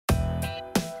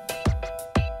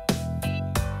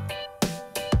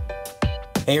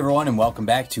Hey everyone, and welcome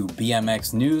back to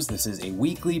BMX News. This is a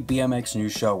weekly BMX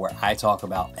news show where I talk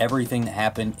about everything that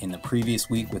happened in the previous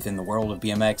week within the world of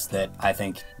BMX that I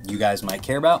think you guys might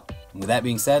care about. And with that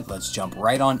being said, let's jump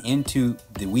right on into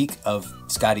the week of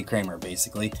Scotty Cranmer,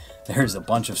 basically. There's a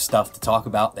bunch of stuff to talk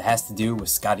about that has to do with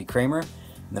Scotty Cranmer.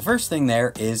 And the first thing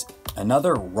there is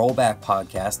another Rollback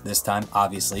podcast, this time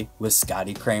obviously with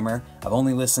Scotty Cranmer. I've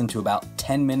only listened to about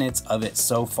 10 minutes of it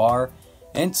so far,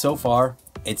 and so far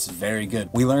it's very good.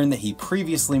 We learned that he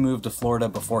previously moved to Florida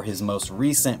before his most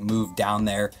recent move down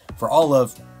there for all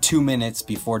of 2 minutes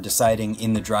before deciding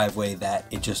in the driveway that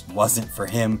it just wasn't for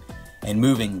him and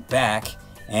moving back.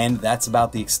 And that's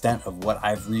about the extent of what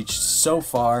I've reached so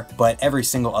far, but every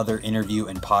single other interview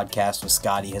and podcast with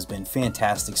Scotty has been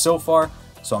fantastic so far,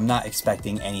 so I'm not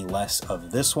expecting any less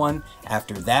of this one.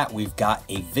 After that, we've got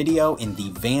a video in the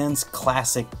Vans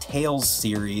Classic Tales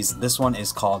series. This one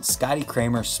is called Scotty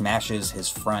Cranmer Smashes His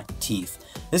Front Teeth.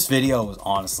 This video was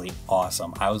honestly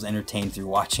awesome. I was entertained through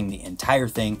watching the entire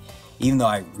thing, even though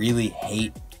I really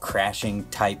hate crashing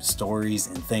type stories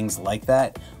and things like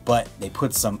that, but they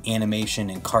put some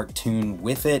animation and cartoon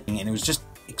with it, and it was just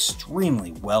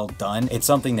extremely well done. It's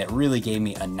something that really gave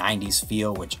me a 90s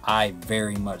feel, which I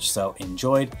very much so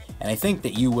enjoyed, and I think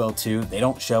that you will too. They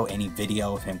don't show any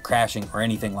video of him crashing or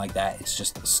anything like that. It's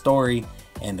just the story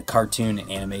and the cartoon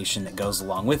and animation that goes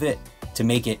along with it to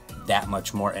make it that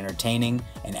much more entertaining.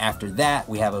 And after that,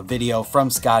 we have a video from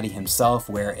Scotty himself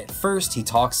where at first he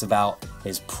talks about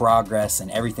his progress and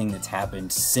everything that's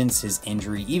happened since his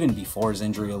injury, even before his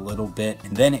injury a little bit,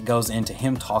 and then it goes into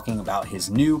him talking about his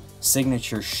new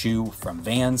signature shoe from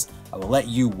Vans. I will let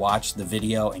you watch the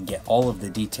video and get all of the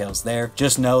details there.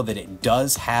 Just know that it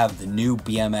does have the new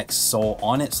BMX sole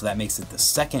on it, so that makes it the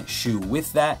second shoe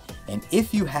with that. And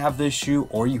if you have this shoe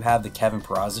or you have the Kevin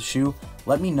Peraza shoe,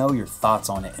 let me know your thoughts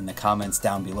on it in the comments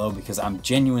down below, because I'm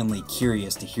genuinely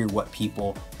curious to hear what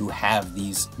people who have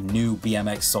these new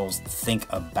BMX soles think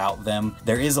about them.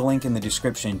 There is a link in the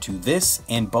description to this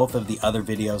and both of the other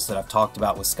videos that I've talked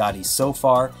about with Scotty so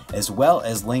far, as well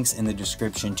as links in the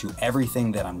description to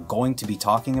everything that I'm going to be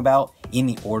talking about in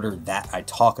the order that I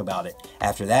talk about it.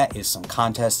 After that is some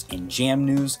contests and jam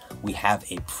news. We have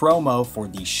a promo for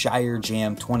the Shire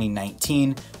Jam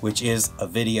 2019, which is a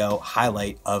video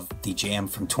highlight of the jam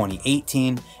from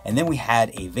 2018. And then we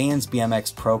had a Vans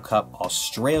BMX Pro Cup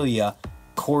Australia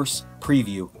course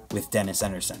preview with Dennis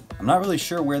Anderson. I'm not really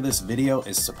sure where this video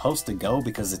is supposed to go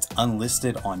because it's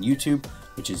unlisted on YouTube,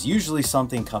 which is usually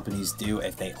something companies do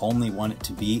if they only want it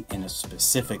to be in a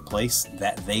specific place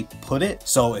that they put it.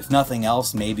 So if nothing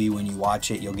else, maybe when you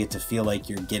watch it, you'll get to feel like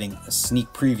you're getting a sneak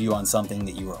preview on something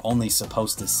that you were only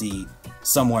supposed to see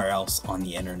somewhere else on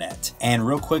the internet. And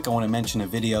real quick, I want to mention a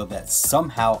video that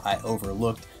somehow I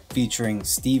overlooked, featuring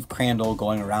Steve Crandall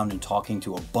going around and talking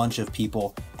to a bunch of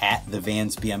people at the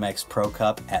Vans BMX Pro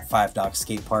Cup at Five Dock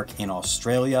Skatepark in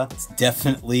Australia. It's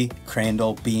definitely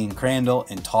Crandall being Crandall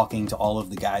and talking to all of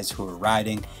the guys who are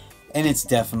riding, and it's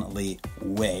definitely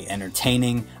way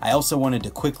entertaining. I also wanted to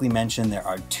quickly mention there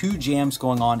are 2 jams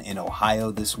going on in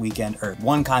Ohio this weekend, or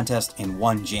 1 contest and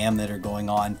 1 jam that are going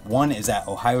on. One is at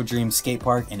Ohio Dream Skate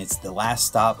Park, and it's the last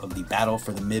stop of the Battle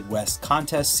for the Midwest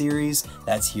contest series.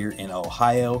 That's here in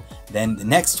Ohio. Then the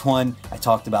next one I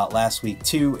talked about last week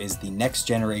too is the Next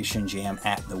Generation Jam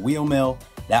at the Wheel Mill.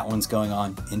 That one's going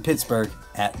on in Pittsburgh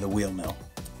at the Wheel Mill.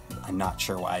 I'm not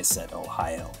sure why I said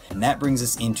Ohio. And that brings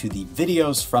us into the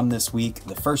videos from this week.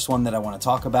 The first one that I want to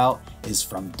talk about is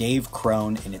from Dave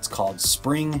Krone, and it's called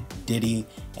Spring Ditty.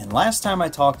 And last time I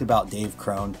talked about Dave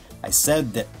Krone, I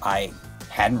said that I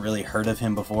hadn't really heard of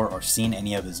him before or seen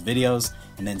any of his videos,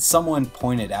 and then someone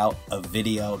pointed out a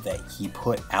video that he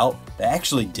put out that I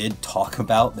actually did talk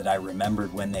about that I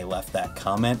remembered when they left that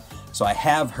comment. So I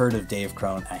have heard of Dave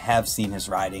Krone, I have seen his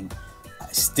riding.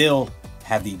 I still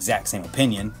have the exact same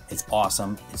opinion. It's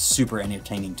awesome, it's super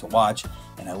entertaining to watch,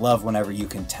 and I love whenever you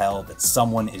can tell that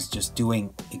someone is just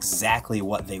doing exactly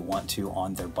what they want to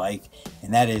on their bike,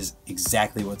 and that is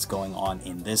exactly what's going on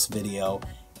in this video.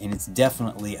 And it's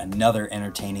definitely another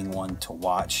entertaining one to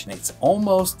watch. And it's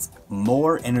almost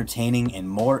more entertaining and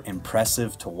more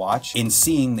impressive to watch in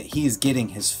seeing that he is getting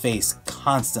his face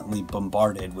constantly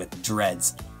bombarded with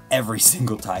dreads every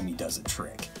single time he does a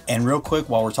trick. And real quick,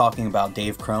 while we're talking about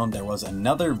Dave Krone, there was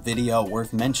another video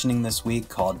worth mentioning this week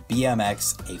called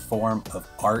BMX, A Form of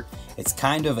Art. It's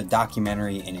kind of a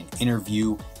documentary and an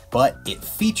interview, but it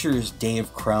features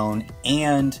Dave Krone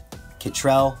and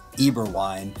Kittrell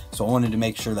Eberwein, so I wanted to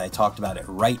make sure that I talked about it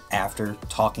right after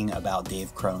talking about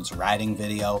Dave Krone's riding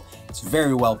video. It's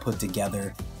very well put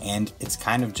together, and it's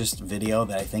kind of just a video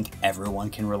that I think everyone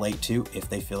can relate to if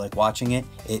they feel like watching it.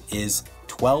 It is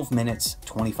 12 minutes,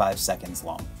 25 seconds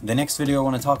long. The next video I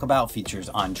want to talk about features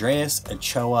Andreas,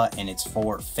 Ochoa, and it's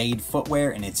for Fade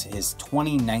Footwear, and it's his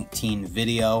 2019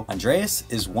 video. Andreas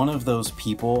is one of those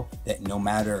people that no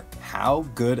matter how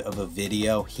good of a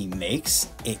video he makes,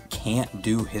 it can't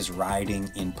do his riding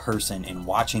in person and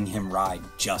watching him ride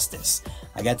justice.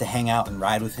 I got to hang out and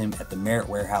ride with him at the Merit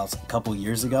Warehouse a couple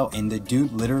years ago, and the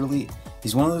dude literally,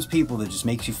 he's one of those people that just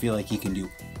makes you feel like he can do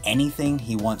anything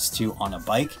he wants to on a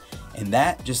bike, and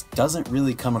that just doesn't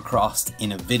really come across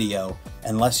in a video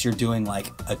unless you're doing like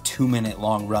a 2-minute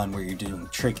long run where you're doing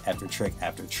trick after trick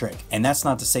after trick. And that's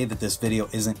not to say that this video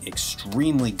isn't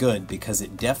extremely good, because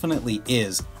it definitely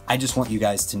is. I just want you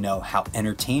guys to know how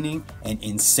entertaining and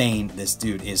insane this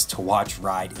dude is to watch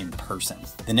ride in person.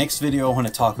 The next video I want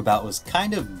to talk about was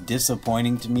kind of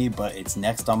disappointing to me, but it's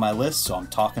next on my list, so I'm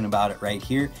talking about it right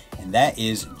here. And that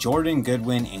is Jordan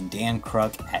Godwin and Dan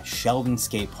Kruk at Sheldon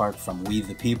Skatepark from We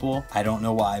The People. I don't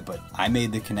know why, but I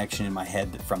made the connection in my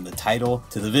head that from the title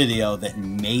to the video that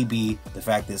maybe the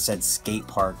fact that it said skate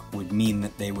park would mean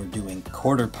that they were doing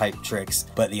quarter pipe tricks.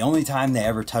 But the only time they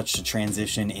ever touched a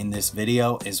transition in this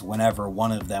video is whenever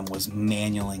one of them was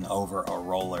manualing over a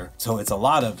roller. So it's a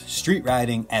lot of street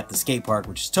riding at the skate park,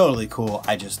 which is totally cool.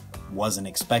 I just wasn't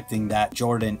expecting that.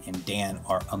 Jordan and Dan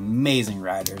are amazing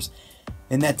riders,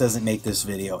 and that doesn't make this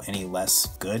video any less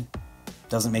good.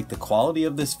 Doesn't make the quality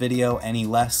of this video any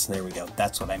less. There we go.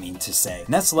 That's what I mean to say.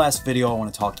 And that's the last video I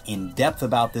want to talk in depth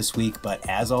about this week, but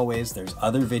as always, there's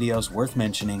other videos worth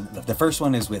mentioning. The first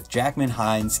one is with Jackman,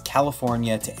 Hinss,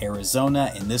 California to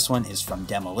Arizona, and this one is from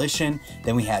Demolition.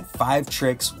 Then we had 5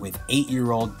 tricks with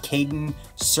 8-year-old Caiden,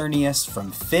 Cernius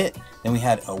from Fit. Then we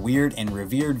had a weird and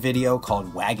revered video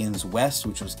called Wagons West,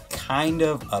 which was kind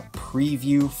of a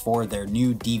preview for their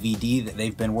new DVD that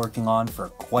they've been working on for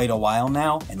quite a while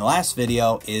now. And the last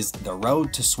video is the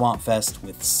road to Swampfest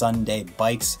with Sunday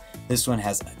bikes. This one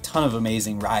has a ton of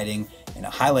amazing riding, and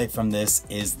a highlight from this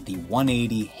is the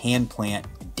 180 hand plant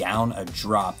down a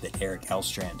drop that Eric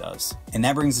Elstrand does. And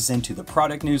that brings us into the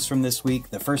product news from this week.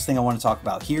 The first thing I want to talk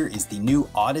about here is the new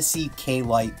Odyssey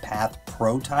K-Lyte Path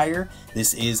Pro tire.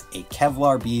 This is a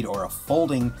Kevlar bead or a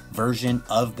folding version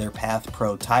of their Path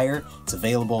Pro tire. It's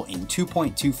available in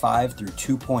 2.25 through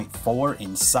 2.4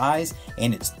 in size,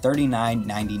 and it's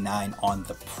 $39.99 on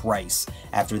the price.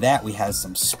 After that, we have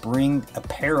some spring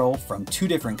apparel from 2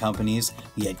 different companies.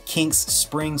 We had Kink's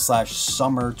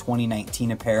Spring/Summer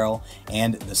 2019 apparel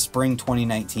and the Spring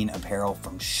 2019 apparel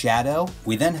from Shadow.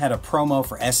 We then had a promo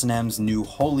for S&M's new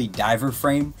Holy Diver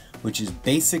frame, which is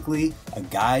basically a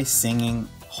guy singing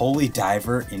Holy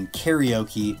Diver in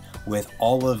karaoke with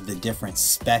all of the different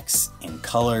specs and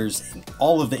colors and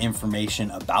all of the information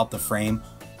about the frame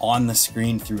on the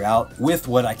screen throughout, with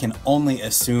what I can only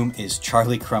assume is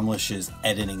Charlie Crumlish's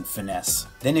editing finesse.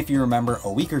 Then if you remember,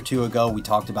 a week or 2 ago, we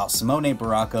talked about Simone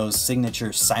Baracco's signature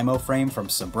Simo frame from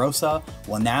Subrosa.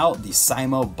 Well, now the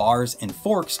Simo bars and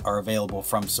forks are available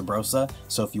from Subrosa.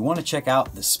 So if you want to check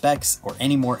out the specs or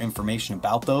any more information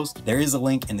about those, there is a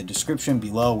link in the description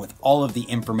below with all of the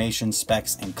information,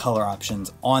 specs, and color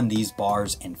options on these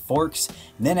bars and forks.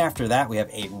 And then after that, we have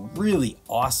a really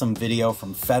awesome video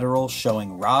from Federal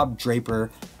showing Rob Draper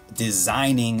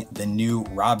designing the new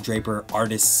Rob Draper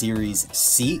Artist Series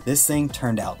seat. This thing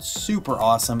turned out super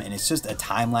awesome, and it's just a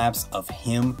time lapse of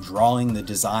him drawing the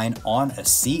design on a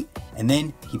seat, and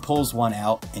then he pulls one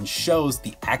out and shows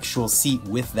the actual seat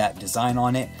with that design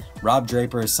on it. Rob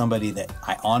Draper is somebody that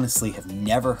I honestly have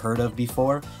never heard of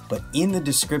before, but in the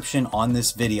description on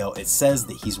this video, it says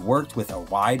that he's worked with a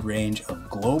wide range of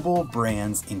global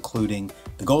brands, including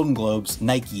the Golden Globes,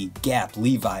 Nike, Gap,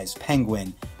 Levi's,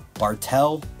 Penguin,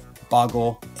 Bartell,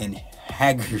 Boggle, and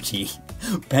Haggerty,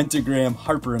 Pentagram,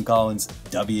 Harper & Collins,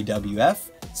 WWF,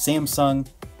 Samsung,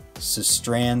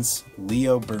 Sustrans,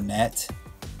 Leo Burnett,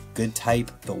 Good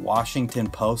Type, The Washington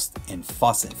Post, and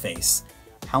Faucet Face.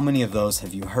 How many of those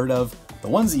have you heard of? The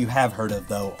ones that you have heard of,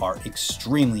 though, are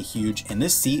extremely huge, and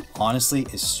this seat, honestly,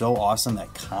 is so awesome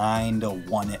that kinda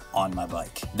won it on my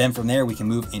bike. Then from there, we can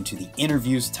move into the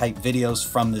interviews type videos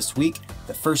from this week.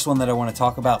 The first one that I want to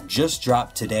talk about just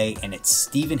dropped today, and it's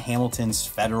Stephen Hamilton's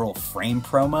Federal frame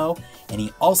promo, and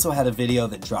he also had a video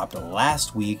that dropped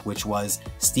last week, which was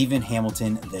Stephen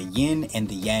Hamilton, the Yin and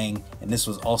the Yang, and this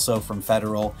was also from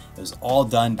Federal. It was all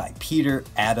done by Peter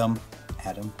Adam.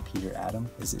 Peter Adam?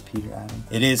 Is it Peter Adam?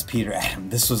 It is Peter Adam.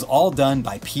 This was all done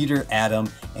by Peter Adam,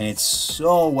 and it's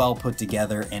so well put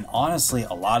together, and honestly,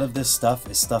 a lot of this stuff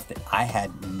is stuff that I had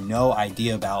no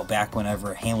idea about back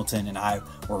whenever Hamilton and I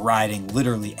were riding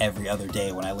literally every other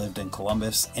day when I lived in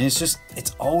Columbus. And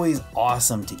it's always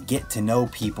awesome to get to know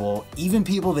people, even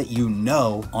people that you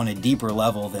know, on a deeper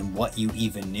level than what you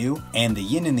even knew. And the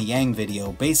Yin and the Yang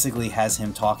video basically has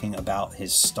him talking about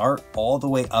his start all the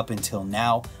way up until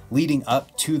now, leading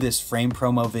up to this frame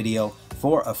promo video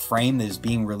for a frame that is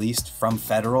being released from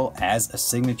Federal as a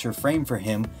signature frame for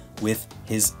him with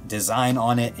his design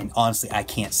on it. And honestly, I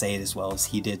can't say it as well as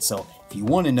he did. So if you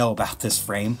want to know about this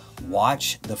frame,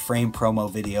 watch the frame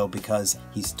promo video because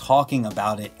he's talking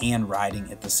about it and riding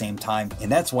at the same time.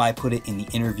 And that's why I put it in the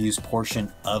interviews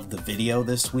portion of the video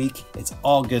this week. It's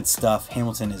all good stuff.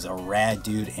 Hamilton is a rad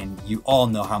dude, and you all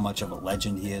know how much of a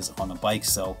legend he is on a bike.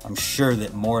 So I'm sure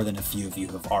that more than a few of you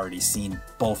have already seen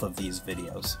both of these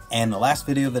videos. And the last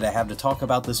video that I have to talk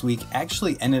about this week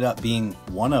actually ended up being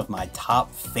one of my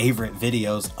top favorite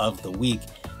videos of the week.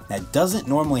 That doesn't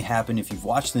normally happen. If you've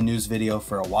watched the news video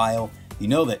for a while, you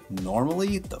know that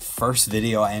normally the first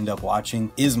video I end up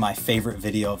watching is my favorite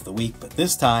video of the week, but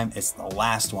this time it's the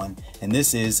last one, and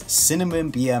this is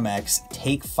Cinnamon BMX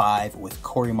Take 5 with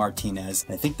Corey Martinez.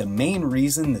 And I think the main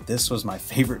reason that this was my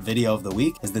favorite video of the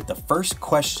week is that the first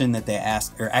question that they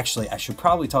asked, or actually I should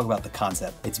probably talk about the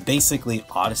concept. It's basically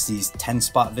Odyssey's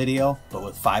 10-spot video, but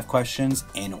with 5 questions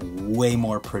and way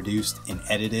more produced and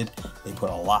edited. They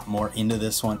put a lot more into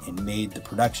this one and made the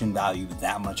production value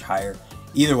that much higher.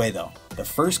 Either way though, the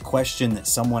first question that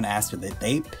someone asked that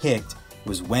they picked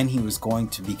was when he was going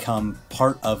to become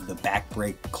part of the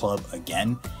Backbreak Club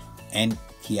again. And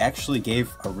he actually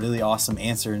gave a really awesome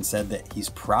answer and said that he's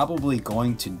probably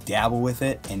going to dabble with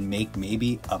it and make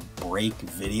maybe a break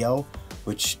video,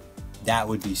 which that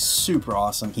would be super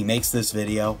awesome. He makes this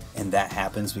video and that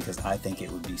happens because I think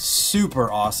it would be super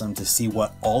awesome to see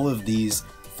what all of these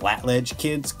flat ledge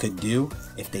kids could do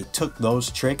if they took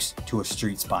those tricks to a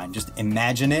street spine. Just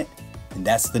imagine it. And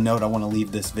that's the note I want to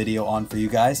leave this video on for you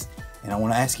guys. And I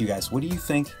want to ask you guys, what do you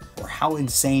think, or how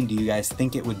insane do you guys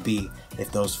think it would be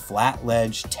if those flat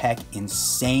ledge tech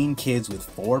insane kids with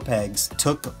 4 pegs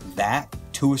took that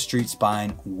to a street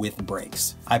spine with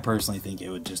brakes? I personally think it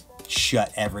would just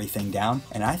shut everything down,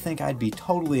 and I think I'd be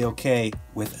totally okay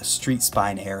with a street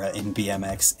spine era in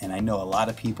BMX, and I know a lot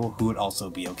of people who would also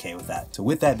be okay with that. So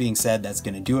with that being said, that's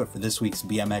going to do it for this week's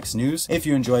BMX news. If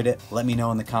you enjoyed it, let me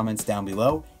know in the comments down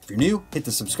below. If you're new, hit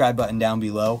the subscribe button down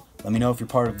below. Let me know if you're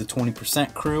part of the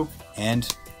 20% crew,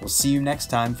 and we'll see you next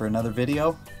time for another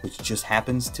video, which just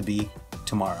happens to be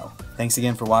tomorrow. Thanks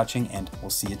again for watching, and we'll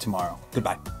see you tomorrow.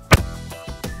 Goodbye.